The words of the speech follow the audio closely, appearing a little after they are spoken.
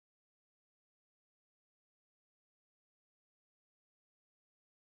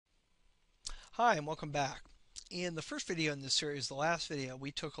Hi and welcome back. In the first video in this series, the last video,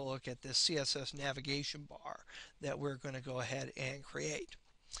 we took a look at this CSS navigation bar that we're going to go ahead and create.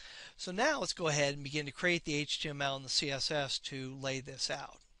 So now let's go ahead and begin to create the HTML and the CSS to lay this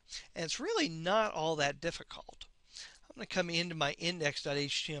out. And it's really not all that difficult. I'm going to come into my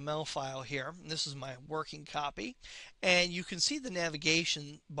index.html file here, and this is my working copy, and you can see the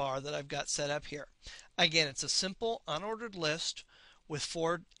navigation bar that I've got set up here. Again, it's a simple unordered list with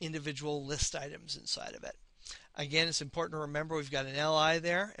 4 individual list items inside of it. Again, it's important to remember we've got an LI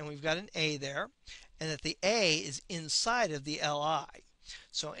there and we've got an A there, and that the A is inside of the LI.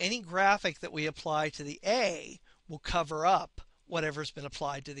 So any graphic that we apply to the A will cover up whatever's been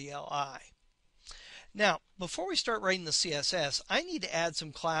applied to the LI. Now, before we start writing the CSS, I need to add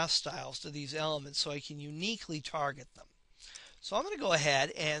some class styles to these elements so I can uniquely target them. So I'm going to go ahead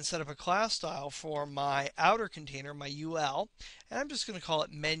and set up a class style for my outer container, my UL, and I'm just going to call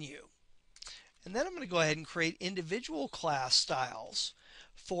it menu. And then I'm going to go ahead and create individual class styles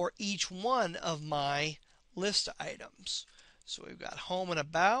for each one of my list items. So we've got home and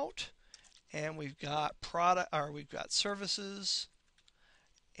about, and we've got product, or we've got services,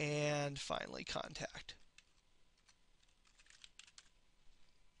 and finally contact.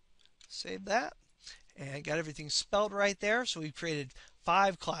 Save that. And got everything spelled right there, so we've created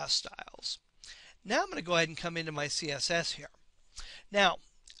 5 class styles. Now I'm going to go ahead and come into my CSS here. Now,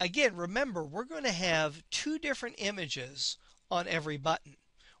 again, remember, we're going to have 2 different images on every button.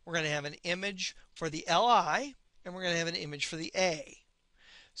 We're going to have an image for the LI, and we're going to have an image for the A.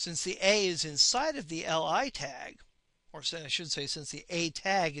 Since the A is inside of the LI tag, or I should say since the A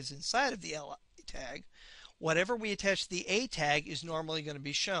tag is inside of the LI tag, whatever we attach to the A tag is normally going to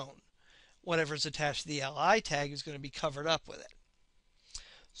be shown. Whatever's attached to the LI tag is going to be covered up with it.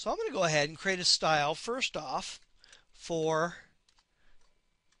 So I'm going to go ahead and create a style first off for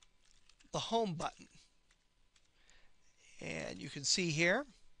the home button. And you can see here,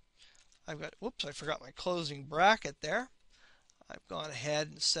 I've got, whoops, I forgot my closing bracket there. I've gone ahead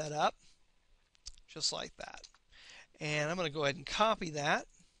and set up just like that. And I'm going to go ahead and copy that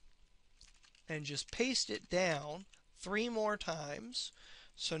and just paste it down 3 more times.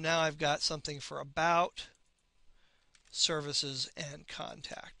 So now I've got something for about, services, and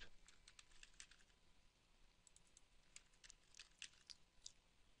contact.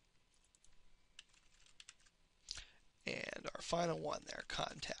 And our final one there,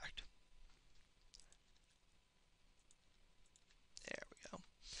 contact. There we go.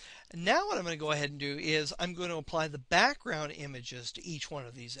 And now what I'm going to go ahead and do is I'm going to apply the background images to each one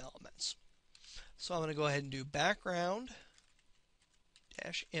of these elements. So I'm going to go ahead and do background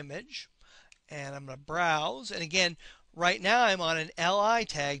image, and I'm going to browse, and again, right now I'm on an LI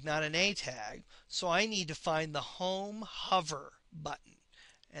tag, not an A tag, so I need to find the home hover button,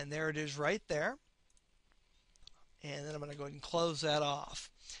 and there it is right there. And then I'm going to go ahead and close that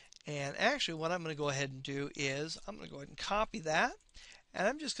off. And actually what I'm going to go ahead and do is I'm going to go ahead and copy that, and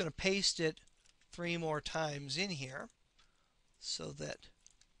I'm just going to paste it 3 more times in here so that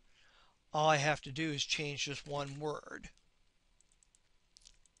all I have to do is change just one word.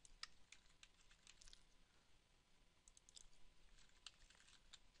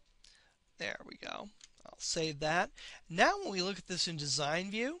 There we go. I'll save that. Now when we look at this in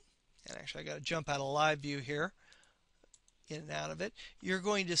design view, and actually I got to jump out of live view here, in and out of it, you're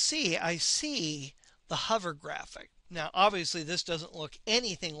going to see, I see the hover graphic. Now obviously this doesn't look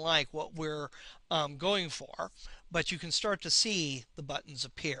anything like what we're going for, but you can start to see the buttons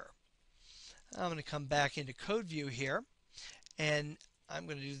appear. I'm going to come back into code view here, and I'm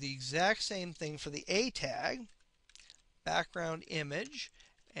going to do the exact same thing for the A tag, background image,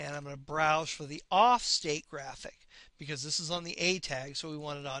 and I'm going to browse for the off state graphic because this is on the A tag, so we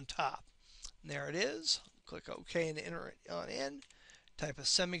want it on top. And there it is. Click OK and enter it on in. Type a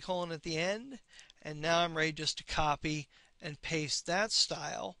semicolon at the end, and now I'm ready just to copy and paste that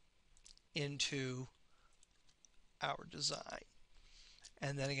style into our design.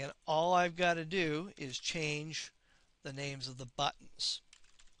 And then again, all I've got to do is change the names of the buttons.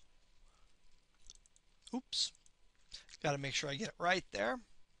 Oops. Got to make sure I get it right there.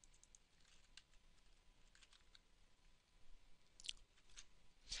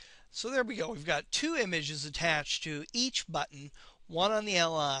 So there we go. We've got 2 images attached to each button, one on the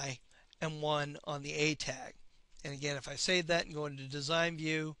LI and one on the A tag. And again, if I save that and go into design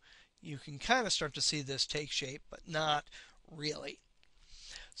view, you can kind of start to see this take shape, but not really.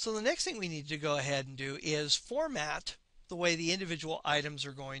 So the next thing we need to go ahead and do is format the way the individual items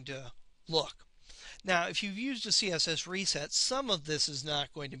are going to look. Now, if you've used a CSS reset, some of this is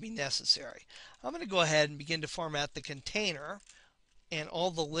not going to be necessary. I'm going to go ahead and begin to format the container and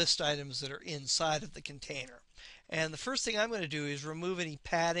all the list items that are inside of the container. And the first thing I'm going to do is remove any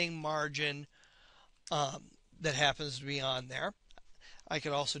padding, margin that happens to be on there. I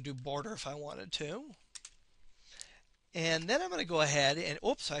could also do border if I wanted to. And then I'm going to go ahead and,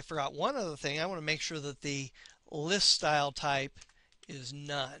 oops, I forgot one other thing. I want to make sure that the list style type is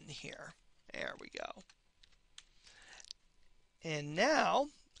none here. There we go. And now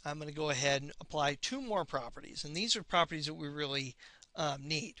I'm going to go ahead and apply two more properties. And these are properties that we really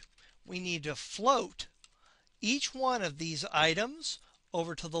need. We need to float each one of these items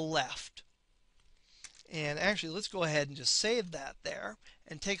over to the left. And actually, let's go ahead and just save that there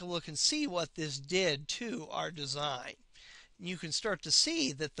and take a look and see what this did to our design. And you can start to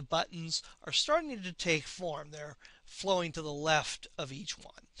see that the buttons are starting to take form. They're flowing to the left of each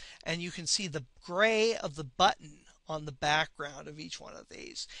one. And you can see the gray of the button on the background of each one of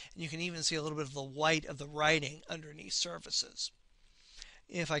these. And you can even see a little bit of the white of the writing underneath surfaces.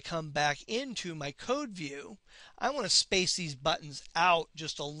 If I come back into my code view, I want to space these buttons out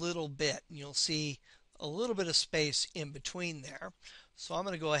just a little bit. And you'll see a little bit of space in between there. So I'm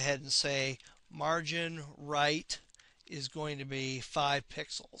going to go ahead and say margin right is going to be 5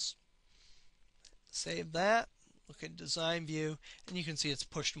 pixels. Save that, look at design view, and you can see it's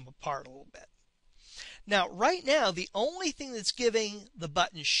pushed them apart a little bit. Now, right now, the only thing that's giving the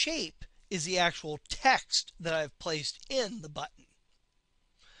button shape is the actual text that I've placed in the button.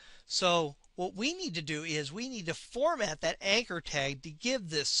 So what we need to do is we need to format that anchor tag to give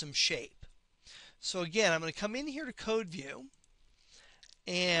this some shape. So again, I'm going to come in here to code view,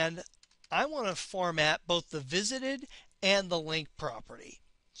 and I want to format both the visited and the link property.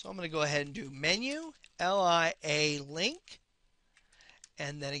 So I'm going to go ahead and do menu, LIA link,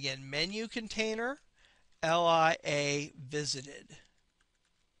 and then again menu container, LIA visited.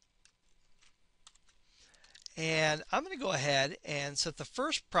 And I'm going to go ahead and set the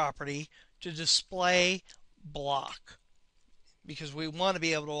first property to display block, because we want to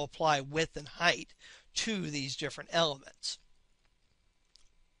be able to apply width and height to these different elements.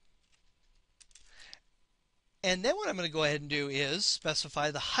 And then what I'm going to go ahead and do is specify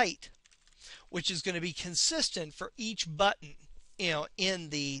the height, which is going to be consistent for each button, in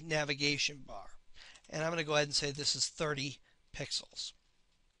the navigation bar. And I'm going to go ahead and say this is 30 pixels.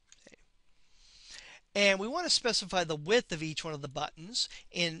 And we want to specify the width of each one of the buttons.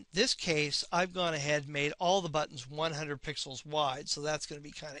 In this case, I've gone ahead and made all the buttons 100 pixels wide, so that's going to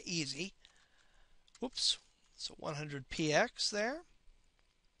be kind of easy. Oops, so 100 px there.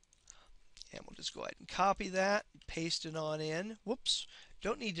 And we'll just go ahead and copy that, paste it on in. Whoops,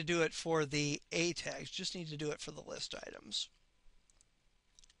 don't need to do it for the A tags, just need to do it for the list items.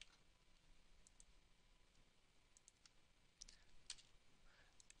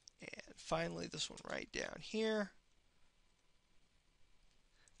 And finally, this one right down here.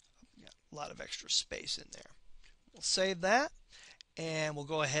 Got a lot of extra space in there. We'll save that, and we'll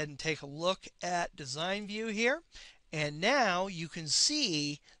go ahead and take a look at design view here. And now you can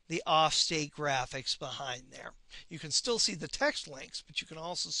see the off-state graphics behind there. You can still see the text links, but you can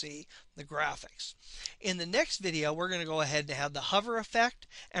also see the graphics. In the next video, we're going to go ahead and have the hover effect,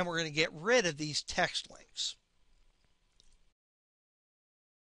 and we're going to get rid of these text links.